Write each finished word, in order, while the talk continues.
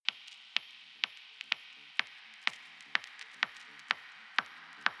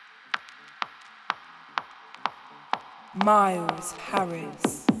Miles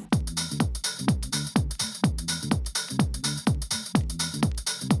Harris.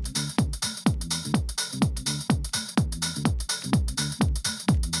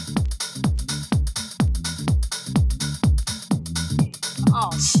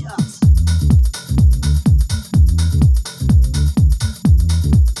 Oh, shucks.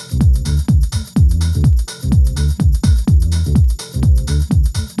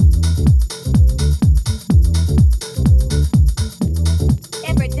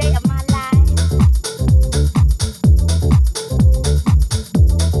 Every day of my life.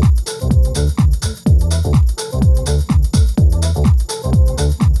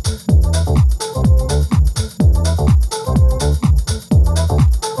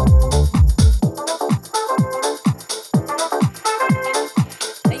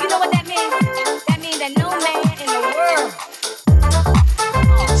 Now you know what that means? That means that no man in the world.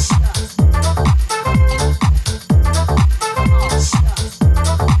 Oh, shucks. Oh, shucks.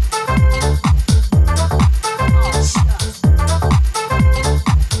 Oh, shucks.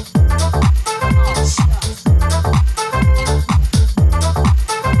 Oh, shucks.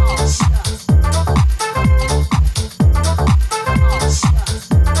 Oh, shucks. Oh, shucks.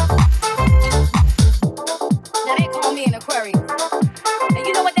 Now they call me an Aquarius. And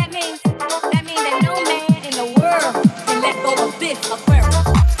you know what that means? That means that no man in the world can let go of this Aquarius.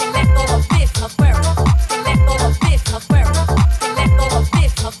 Can let go of this Aquarius. Can let go of this Aquarius. Can let go of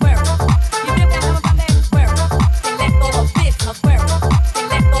this Aquarius. You feel me? I'm coming from that Aquarius. Can let go of this Aquarius. Can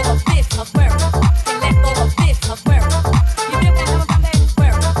let go of this Aquarius. Can let go of this Aquarius. You feel me? I'm coming from that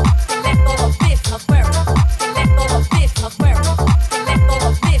Aquarius. Can let go of this Aquarius. Can let go of this Aquarius. Can let go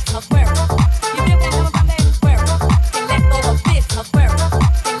of this Aquarius. You feel me? I'm coming from that Aquarius. Can let go of this Aquarius.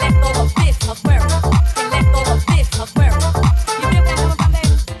 Can let go of this Aquarius. Can let go of this Aquarius. You feel me? I'm coming from that.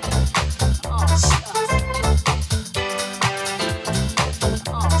 Oh, shucks.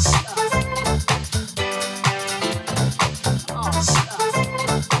 Oh, shucks. Oh, shucks.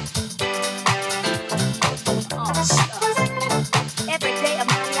 Oh, shucks. Every day of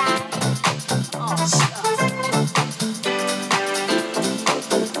my life. Oh, shucks.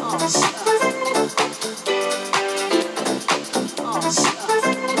 Oh, shucks. Oh, shucks.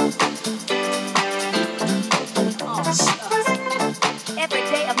 Oh, shucks. Every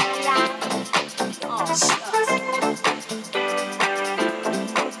day of my life. Oh, shucks.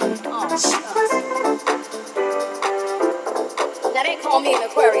 Oh, shucks. Now they call me an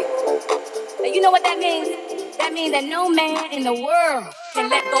Aquarius. Now you know what that means? That means that no man in the world can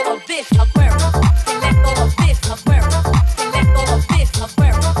let go of this Aquarius. Can let go of this Aquarius. Can let go of this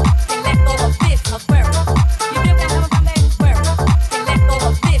Aquarius. Can let go of this Aquarius. You feel me? I'm coming from that Aquarius. Can let go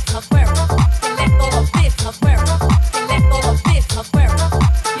of this Aquarius. Can let go of this Aquarius. Can let go of this Aquarius.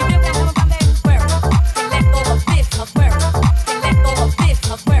 You feel me? I'm coming from that Aquarius. Can let go of this Aquarius. Can let go of this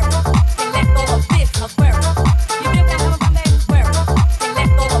Aquarius. Can let go of this Aquarius. You feel me? I'm coming from that Aquarius. Can let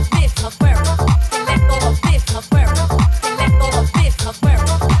go of this Aquarius. Can let go of this Aquarius. Can let go of this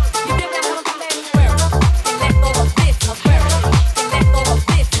Aquarius. You feel me? I'm coming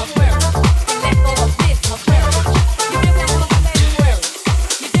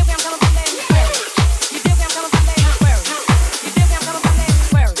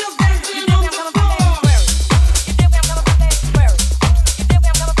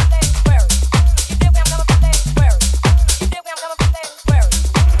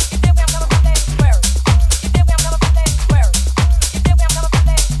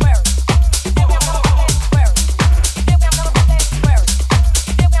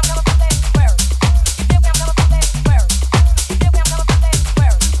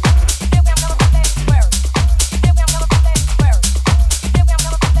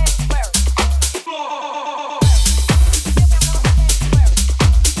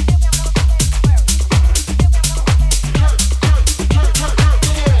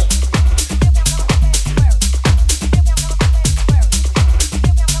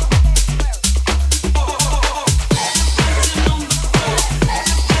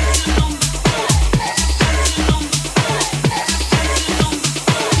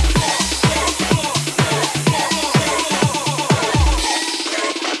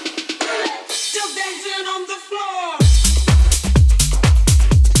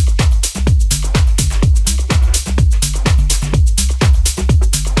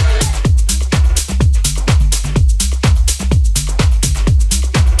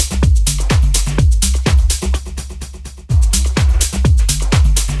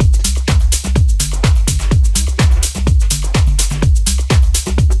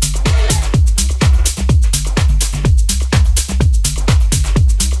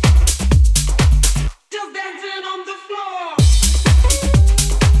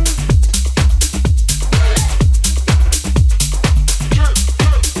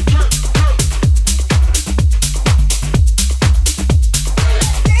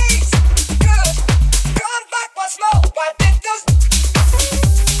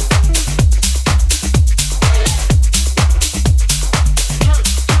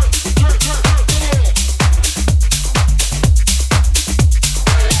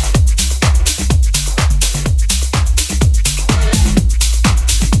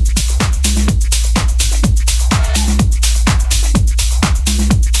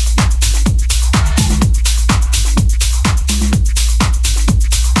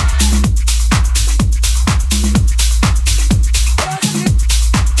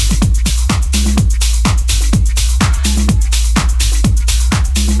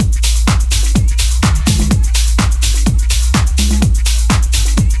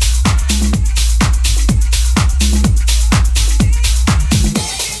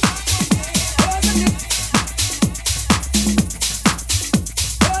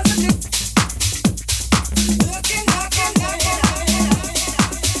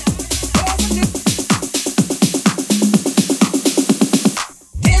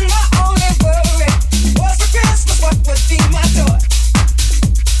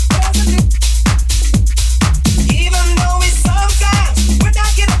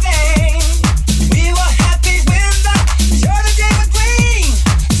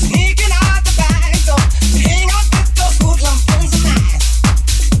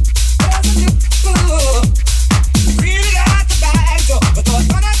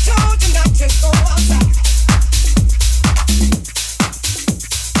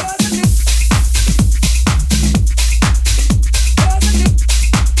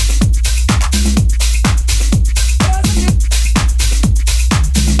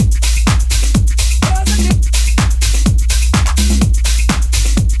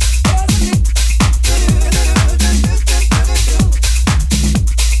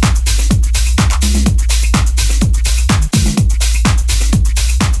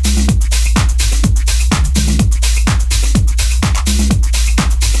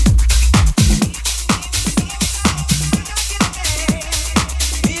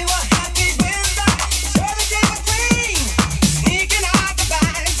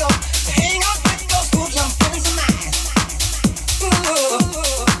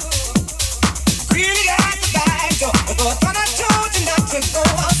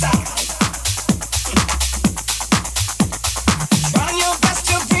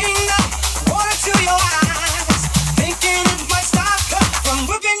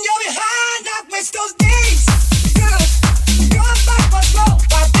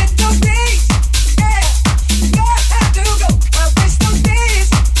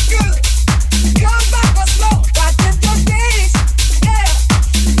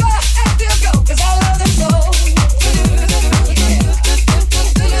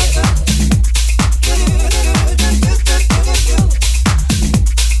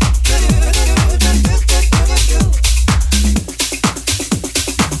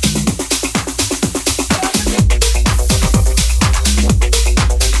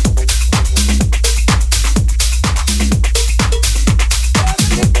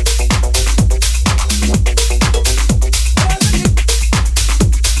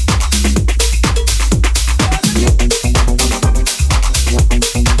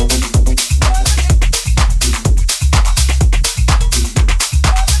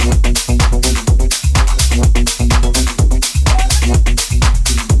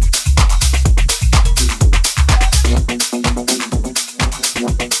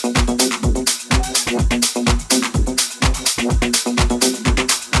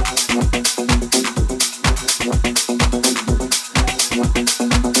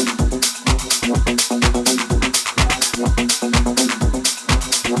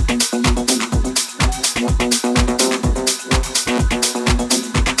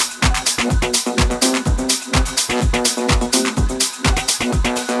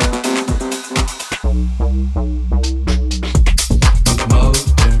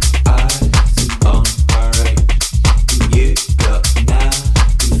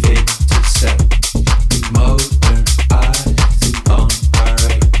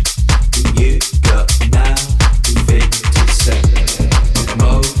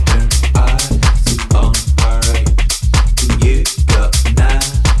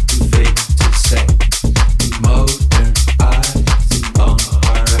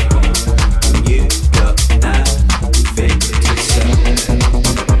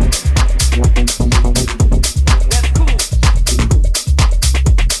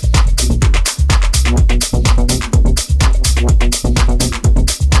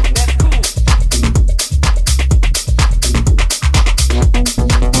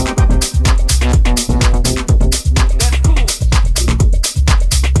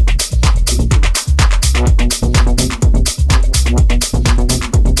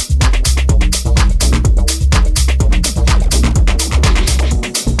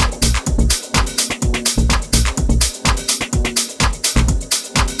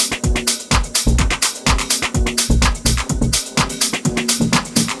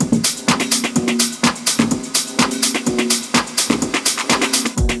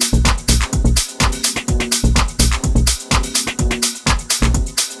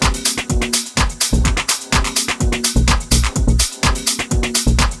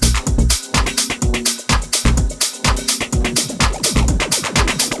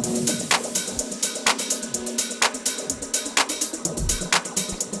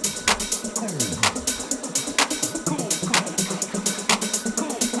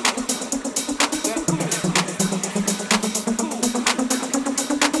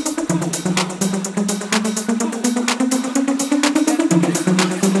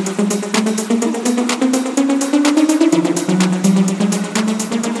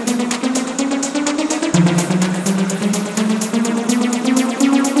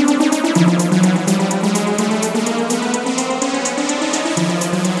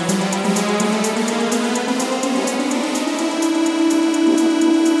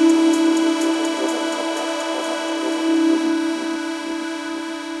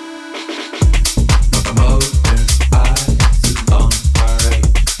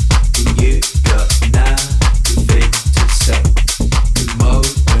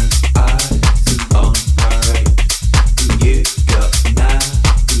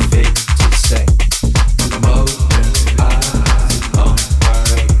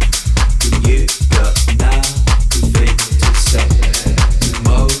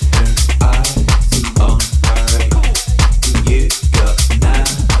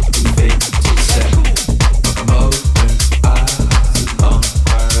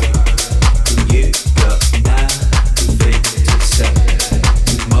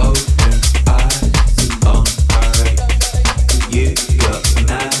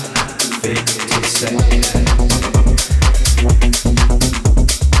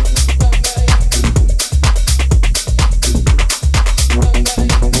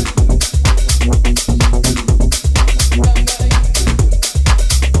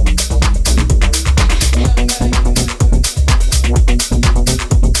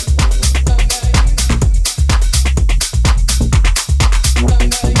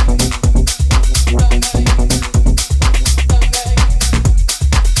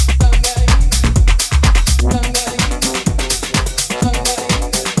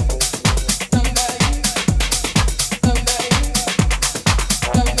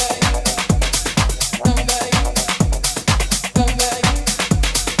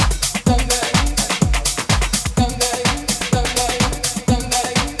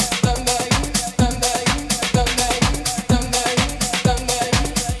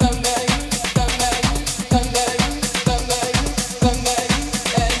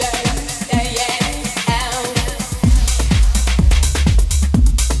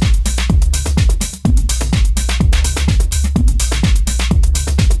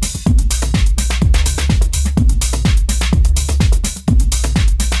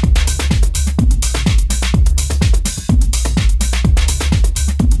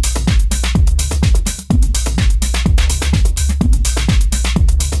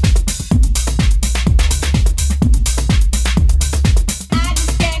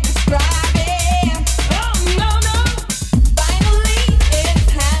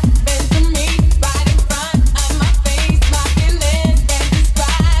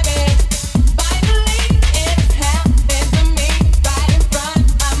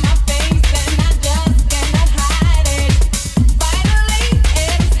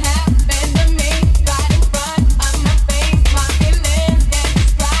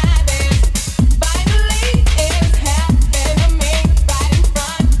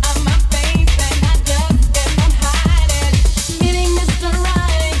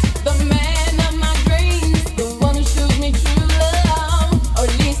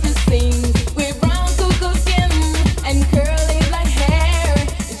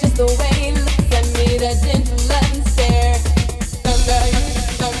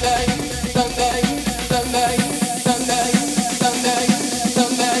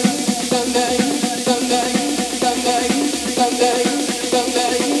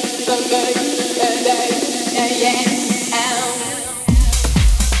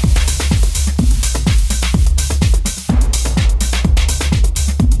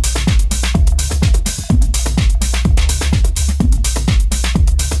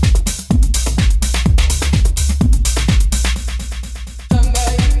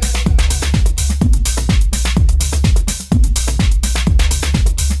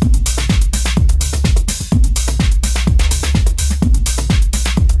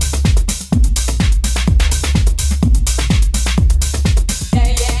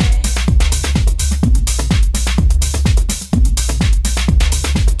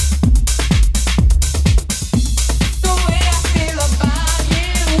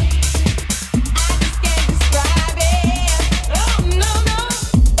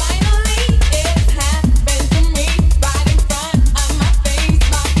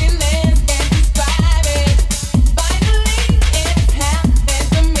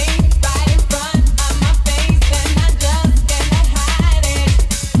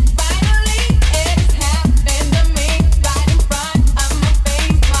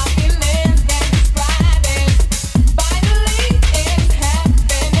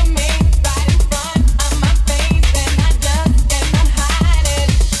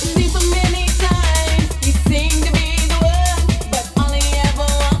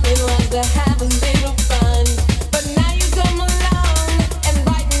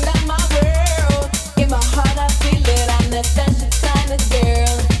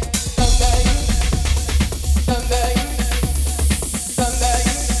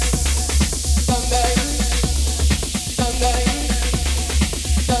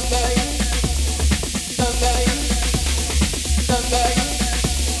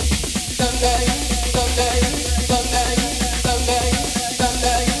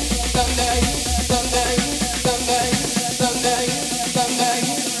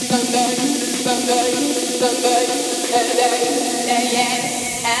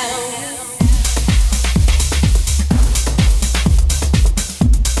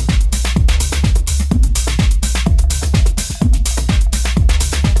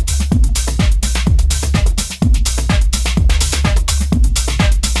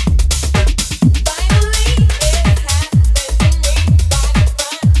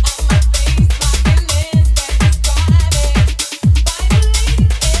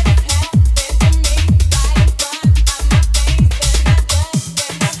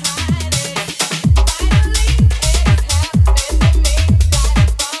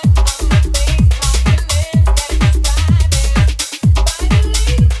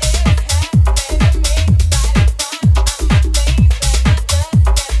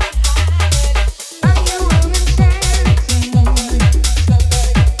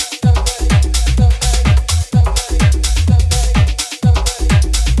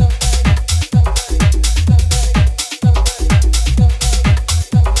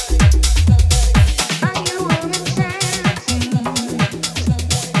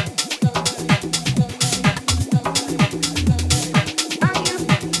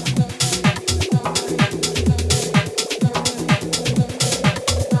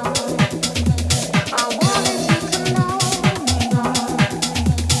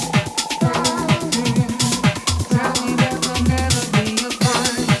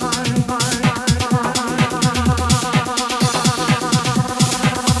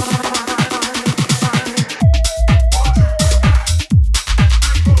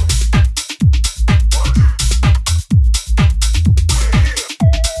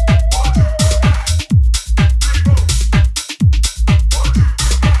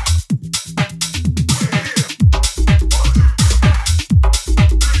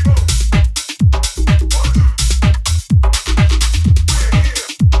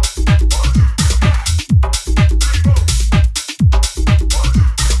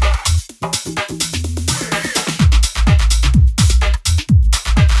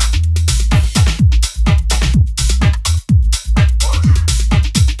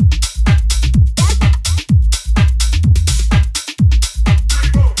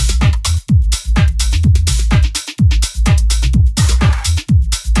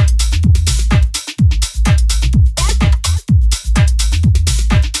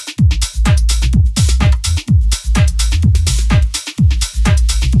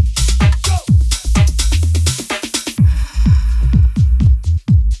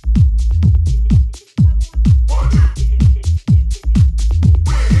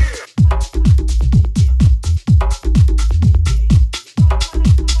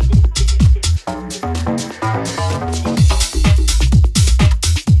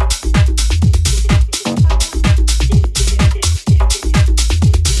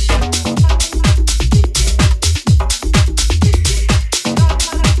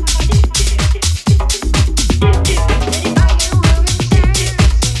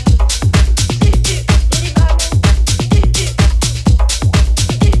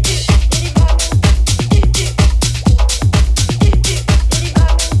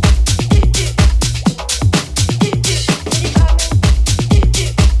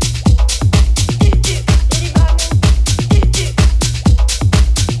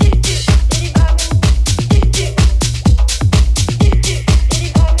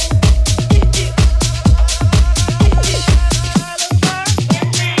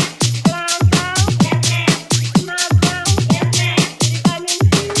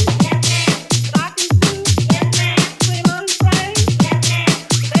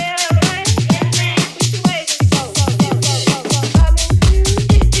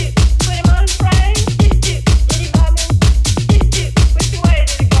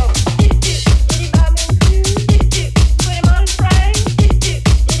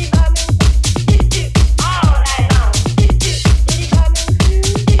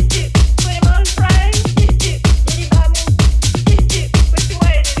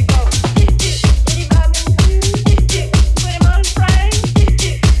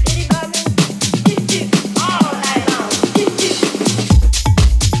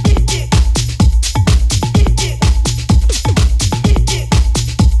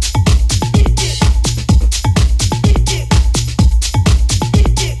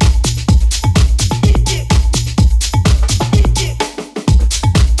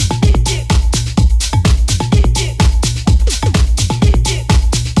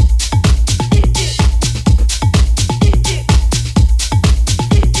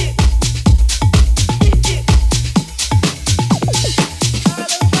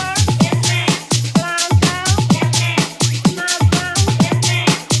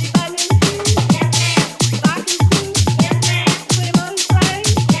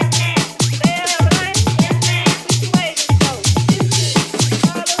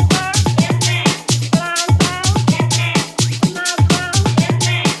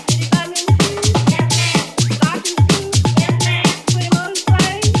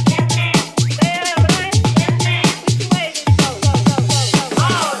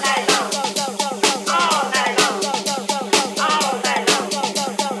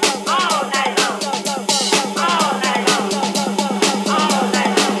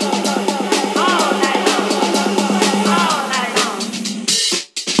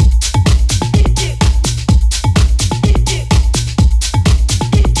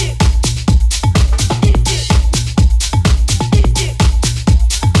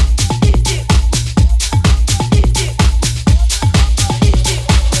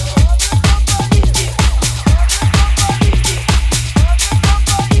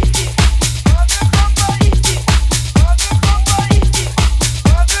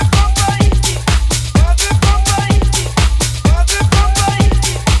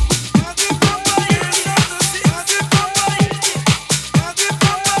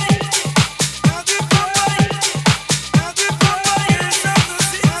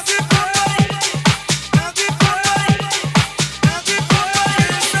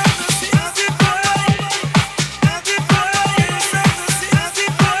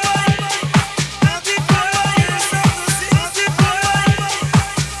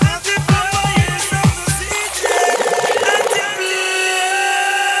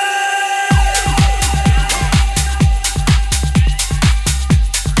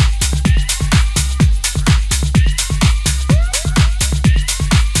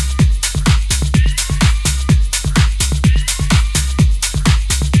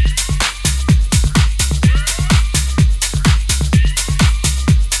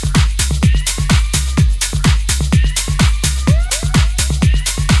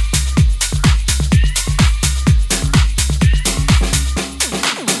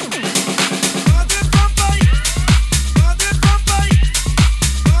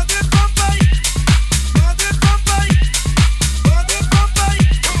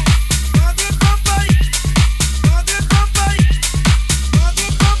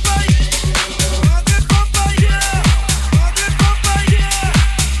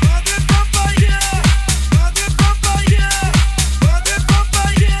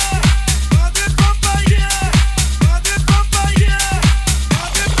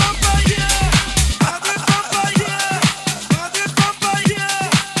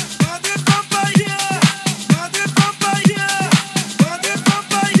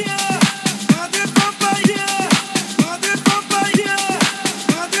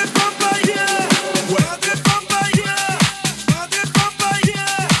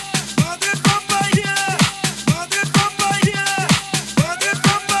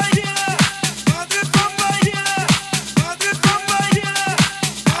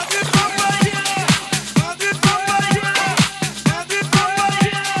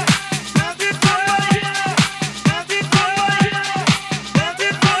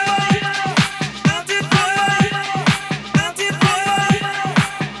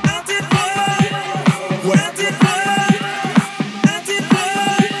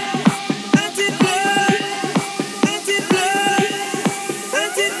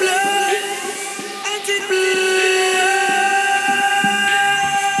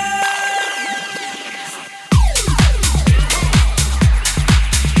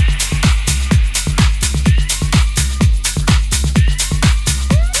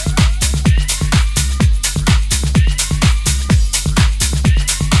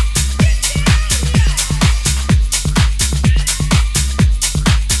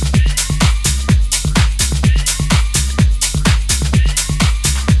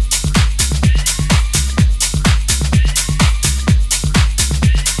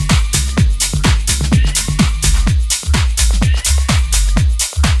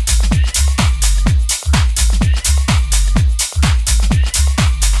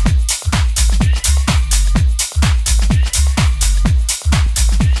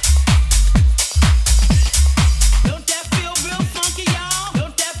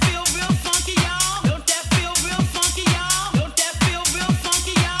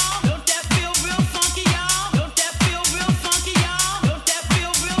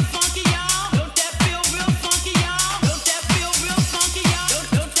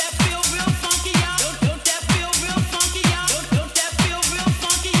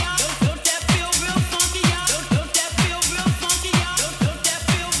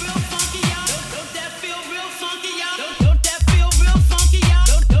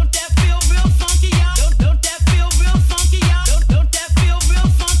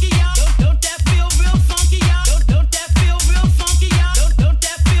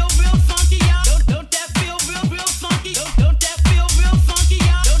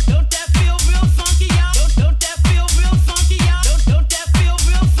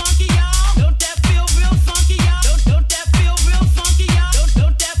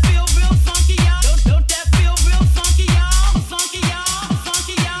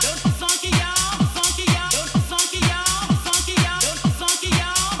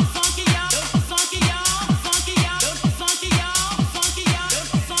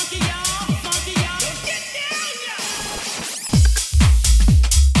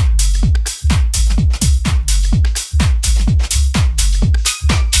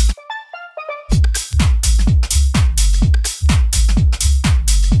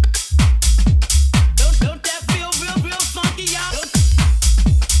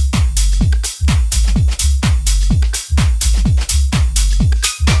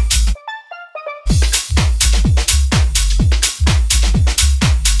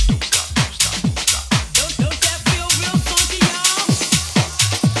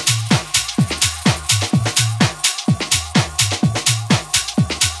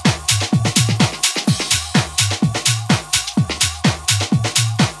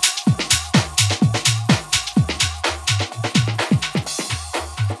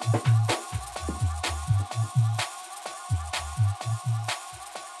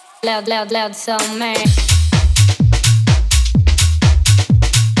Loud, loud, loud, so man.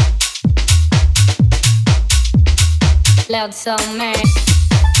 Loud, so man.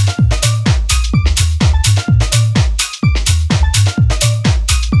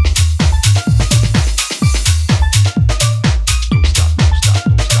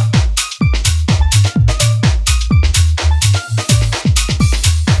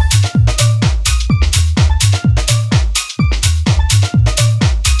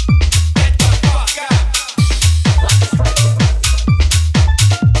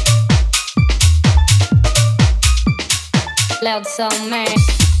 Loud, so man.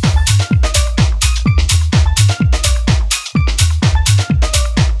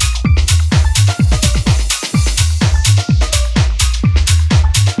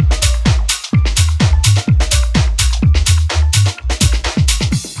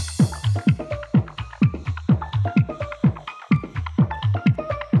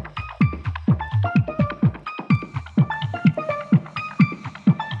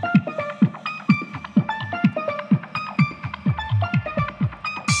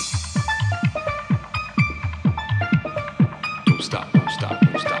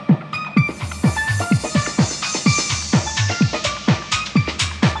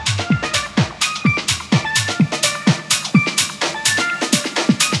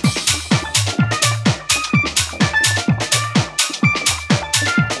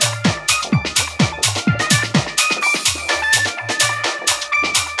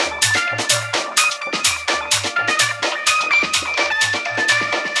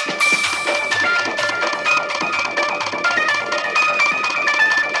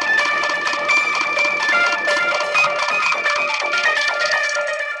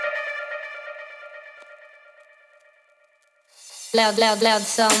 Loud, loud, loud,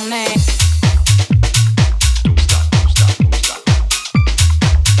 so man.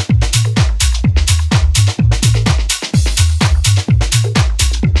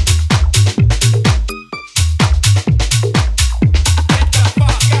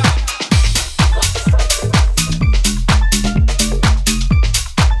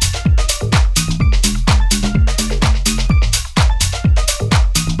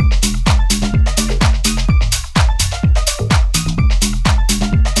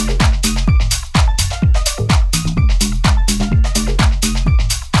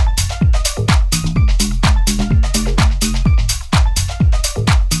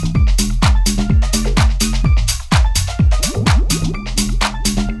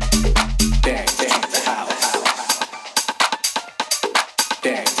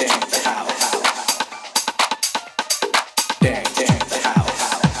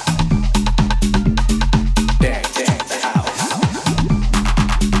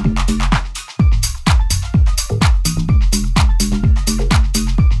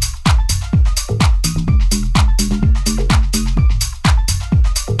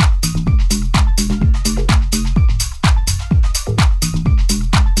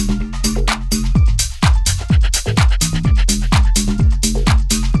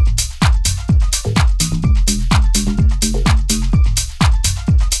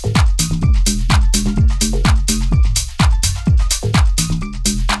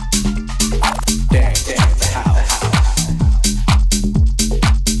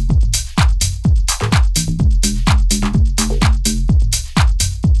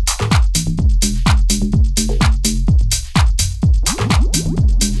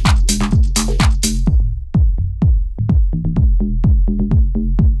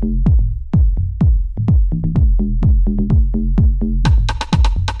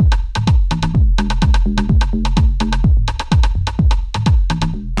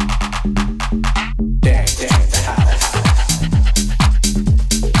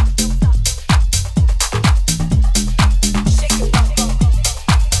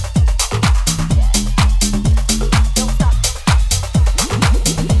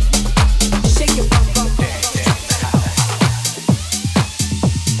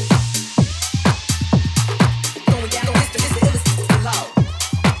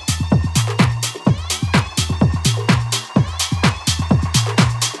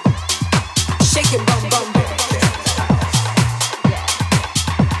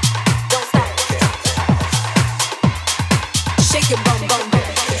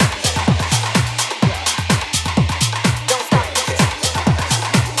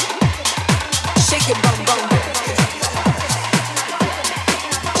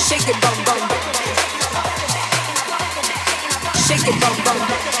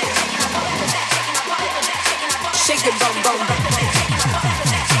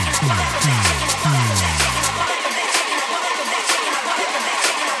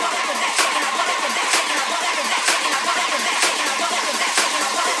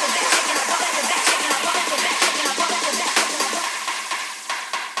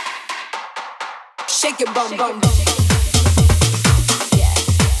 Shake your bum bum. Yeah.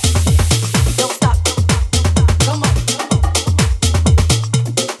 Don't stop. Come on.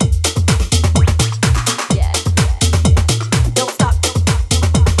 Yeah. Don't stop.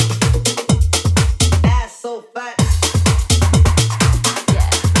 Ass so fat. Yeah.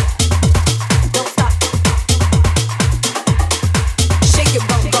 Don't stop. Shake your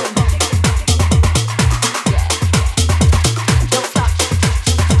bum bum. Yeah. Don't stop.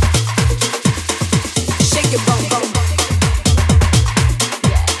 Shake your bum bum.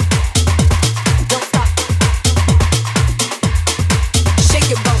 Yeah. Don't stop. Shake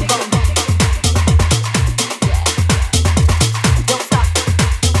your bum bum. Yeah. Don't stop.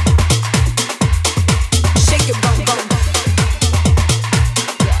 Shake your bum bum.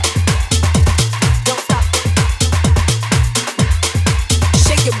 Yeah. Don't stop.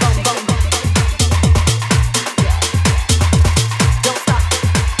 Shake your bum bum. Yeah. Don't stop.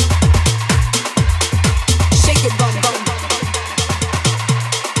 Shake your bum bum.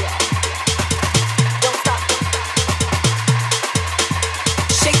 Yeah. Don't stop.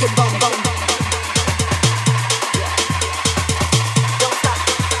 Shake your bum bum. Yeah. Don't stop.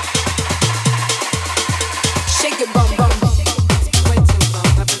 Shake your bum bum. Way too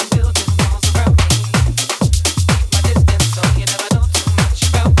long, I've been building walls around me. Keep my distance so you never know too much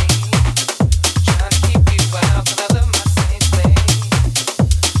about me. Trying to keep you out 'cause I love my same space.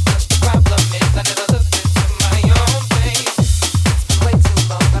 But the problem is I never looked into my own face. It's been way too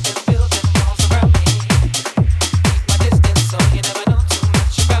long, I've been building walls around me. Keep my distance so you never know too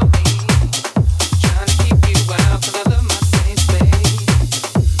much about me. Trying to keep you out 'cause I love my same space.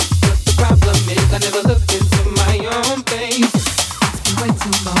 But the problem is I never looked into my own face. It's been way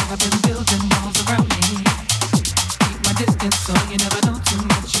too long, I've been building walls around me. Keep my distance so you never know too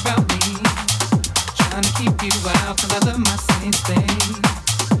much about me. Trying to keep you out 'cause I love my same space.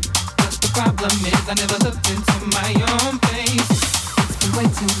 But the problem is I never looked into my own face. It's been way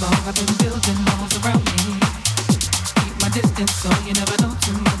too long, I've been building walls around me. Keep my distance so you never know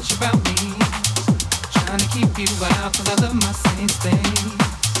too much about me. Trying to keep you out 'cause I love my same space.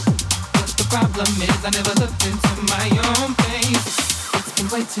 But the problem is I never looked into my own face. It's been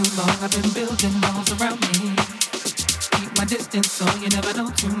way too long, I've been building walls around me. Keep my distance so you never know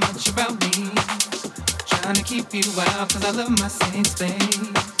too much about me. Trying to keep you out 'cause I love my same space.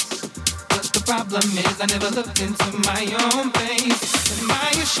 But the problem is I never looked into my own face. Am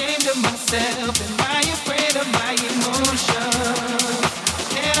I ashamed of myself? Am I afraid of my emotions?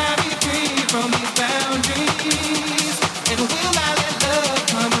 Can I be free from these boundaries? And will I let love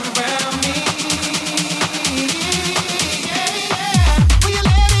come around me? Yeah, yeah. Will you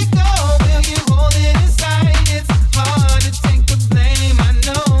let it go? Will you hold it inside? It's hard to take the blame. I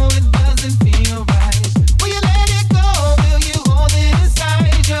know it doesn't feel right. Will you let it go? Will you hold it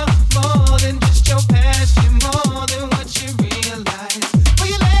inside? You're more than just your past. You're more than what you realize. Will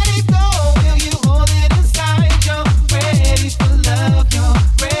you let it go? Will you hold it inside? You're ready for love. You're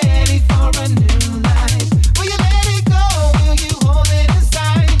ready for a new life. Will you let it go? Will you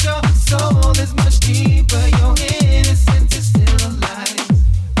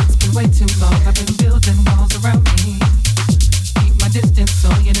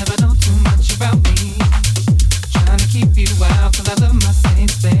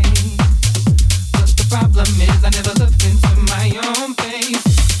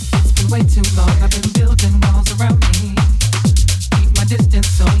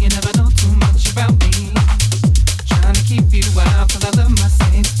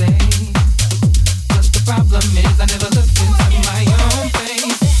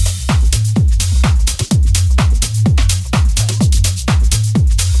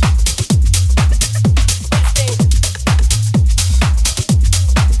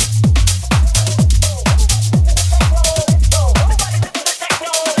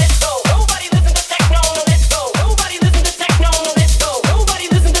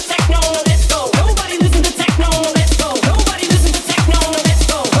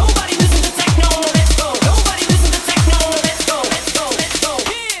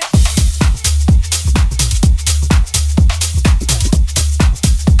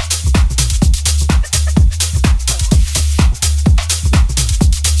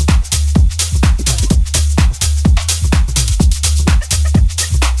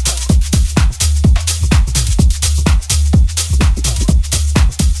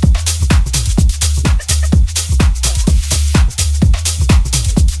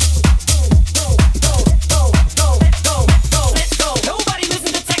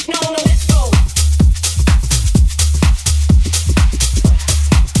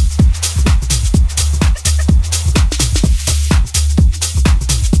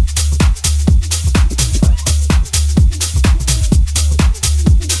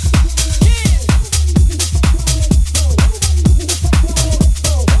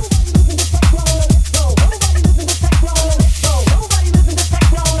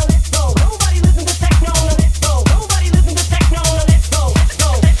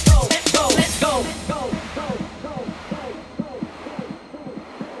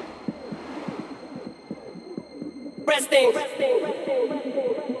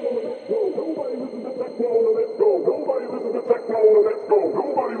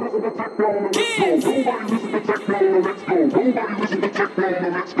Nobody listen to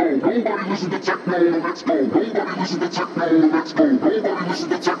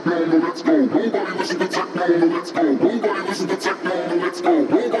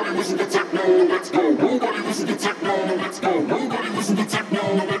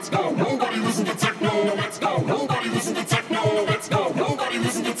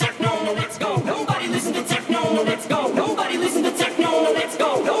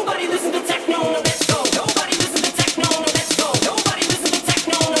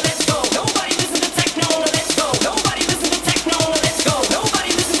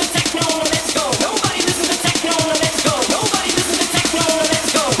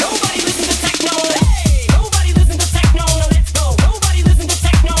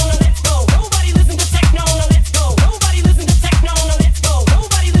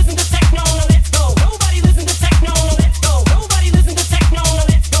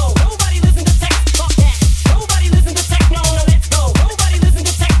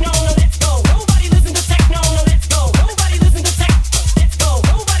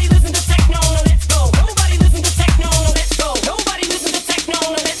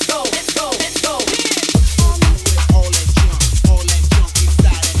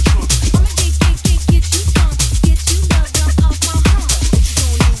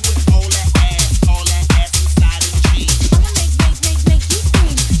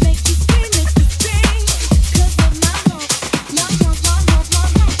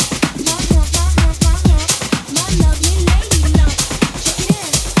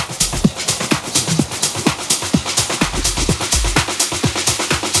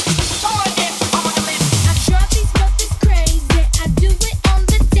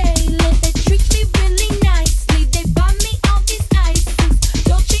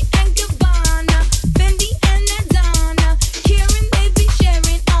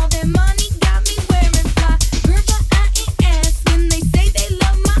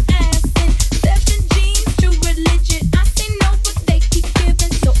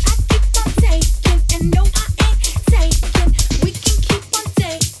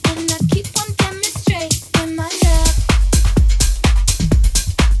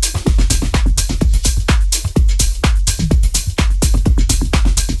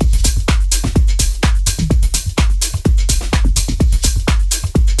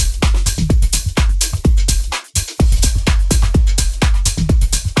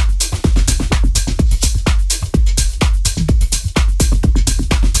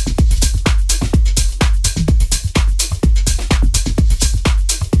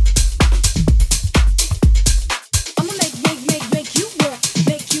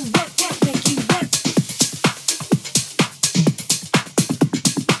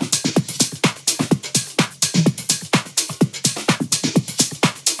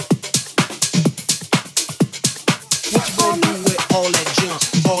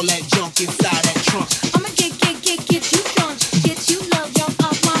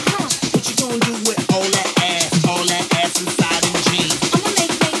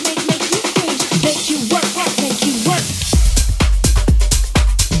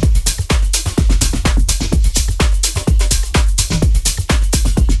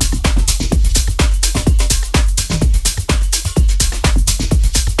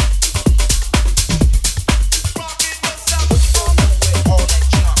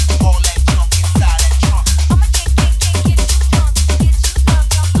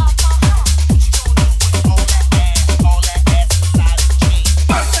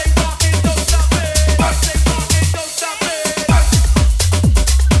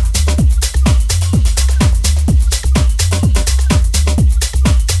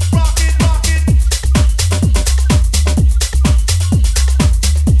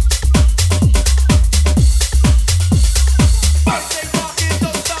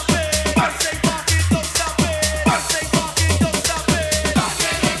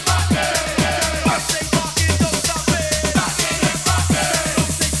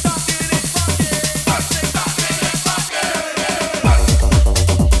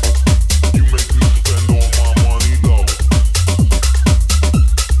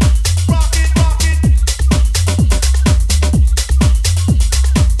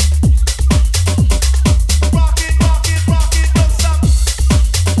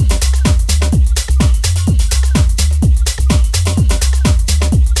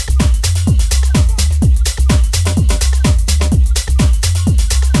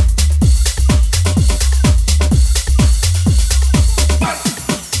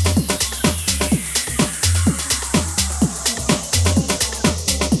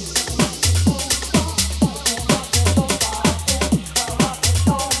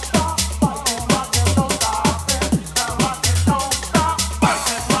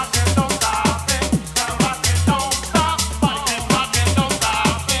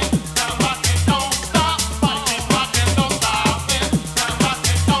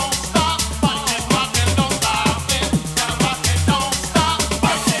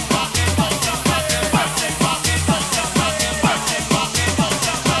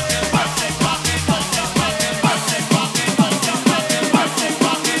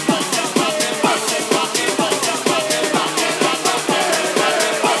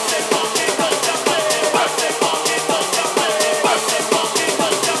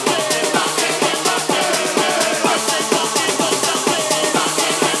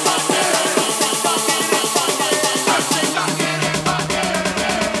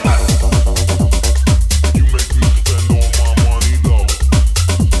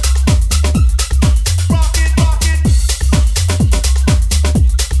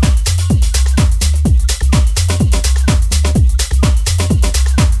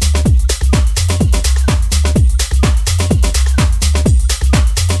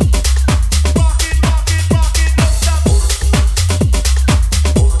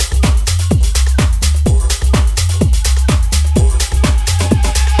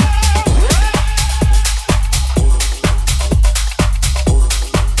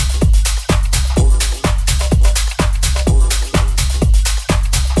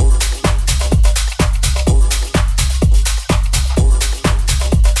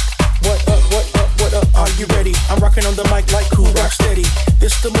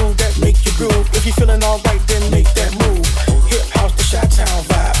tune that make you groove. If you're feeling alright, then make that move. Hip house, the Chi-Town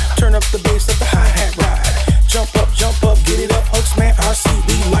vibe. Turn up the bass, let the hi-hat ride. Jump up, get it up. Hooks, man, RC,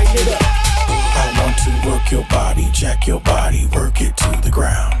 we light it up. I want to work your body, jack your body, work it to the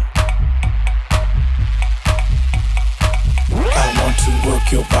ground. I want to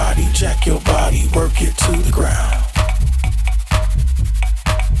work your body, jack your body, work it to the ground.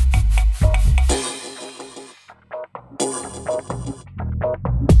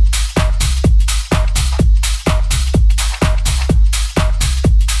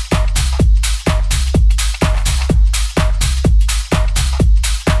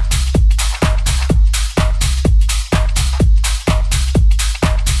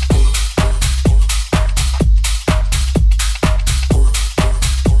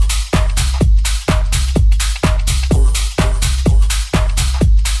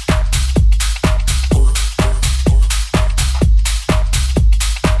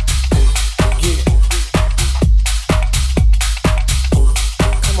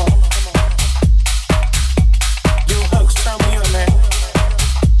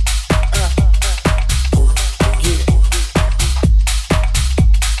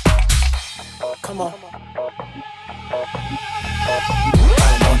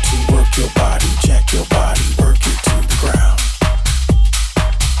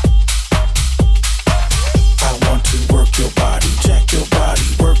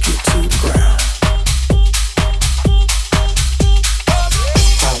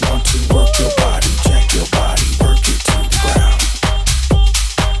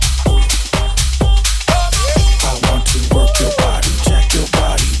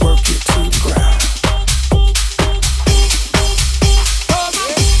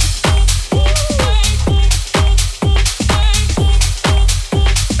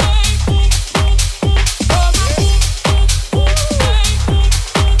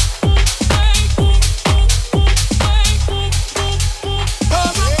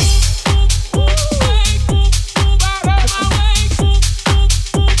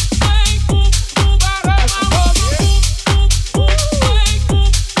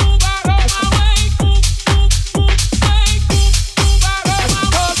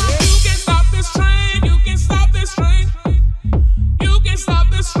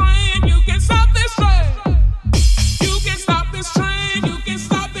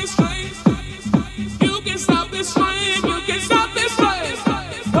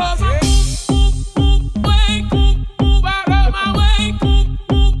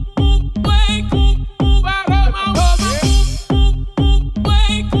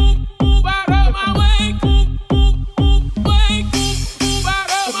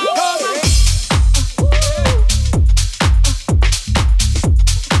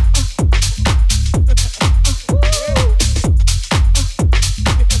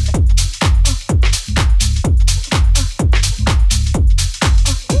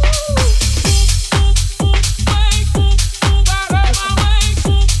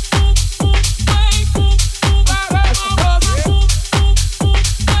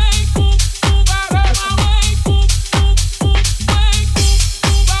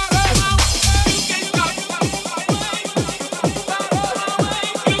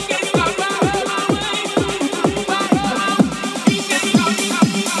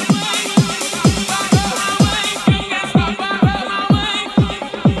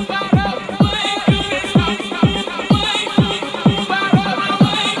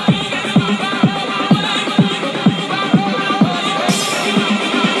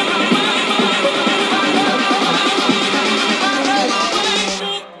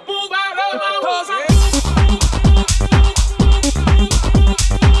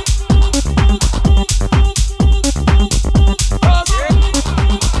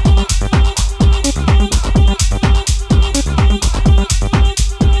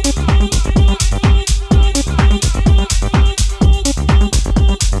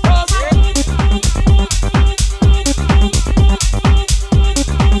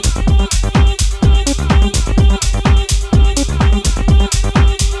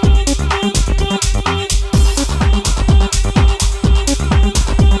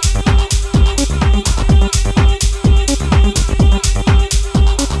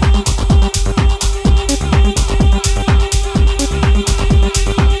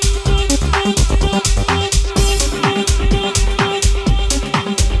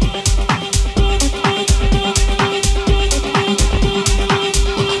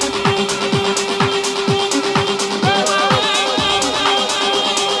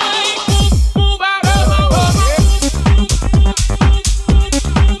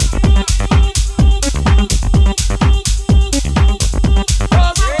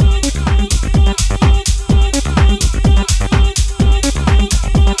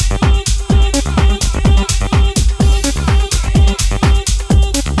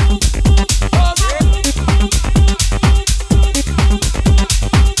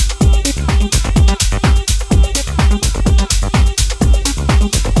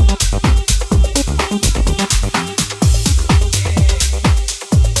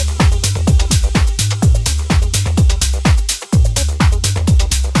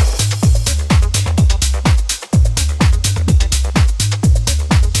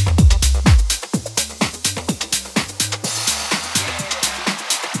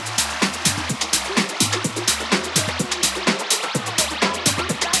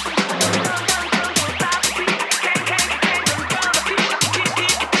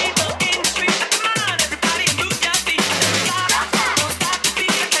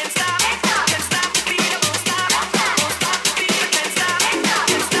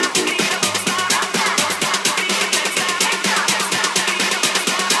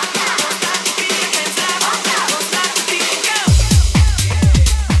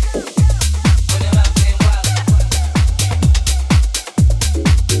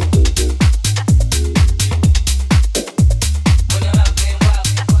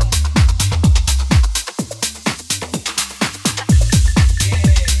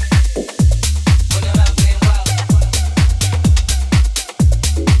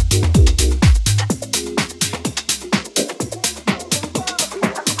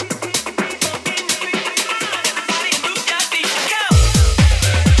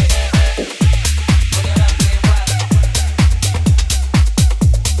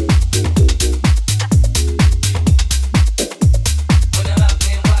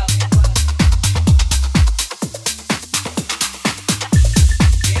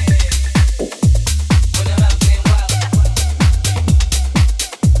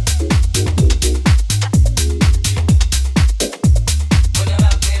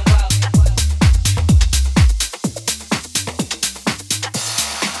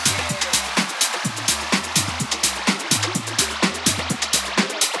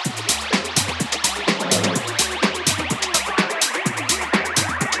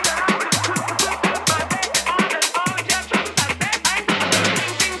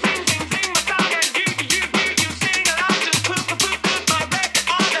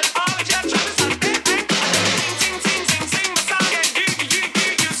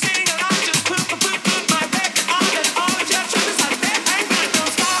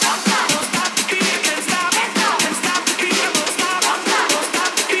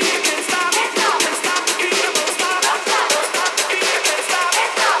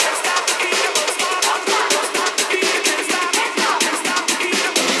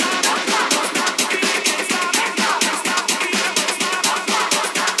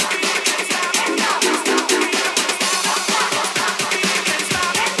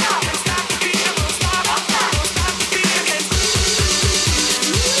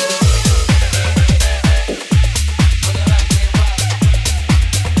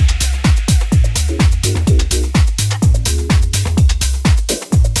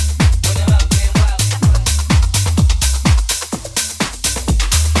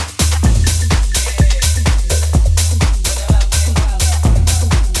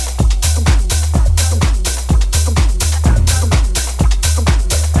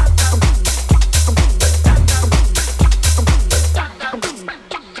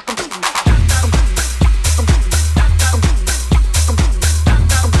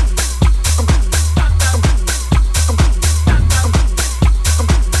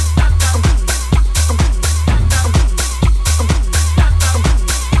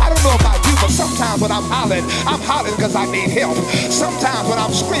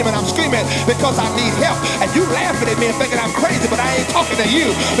 I'm screaming because I need help. And you laughing at me and thinking I'm crazy, but I ain't talking to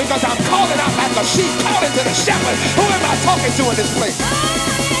you because I'm calling out like a sheep calling to the shepherd. Who am I talking to in this place?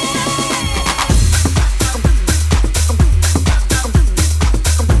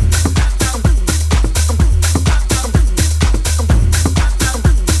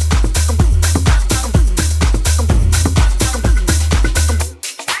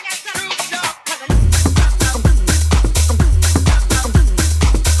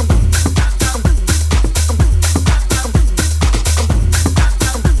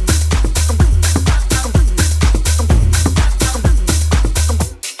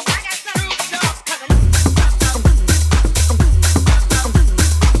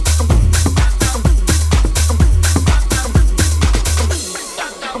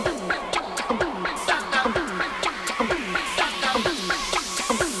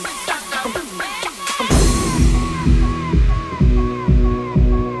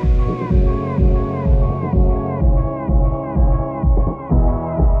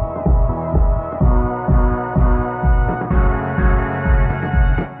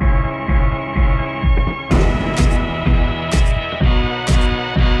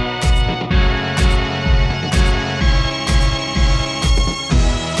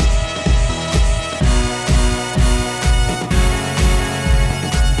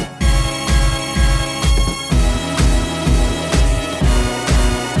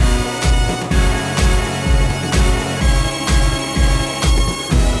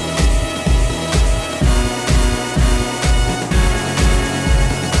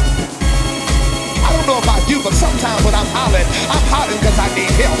 But sometimes when I'm hollering because I need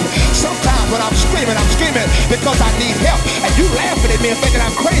help. Sometimes when I'm screaming because I need help. And you laughing at me and thinking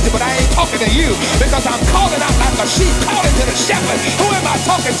I'm crazy, but I ain't talking to you because I'm calling out like a sheep calling to the shepherd. Who am I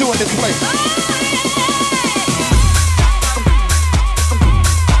talking to in this place?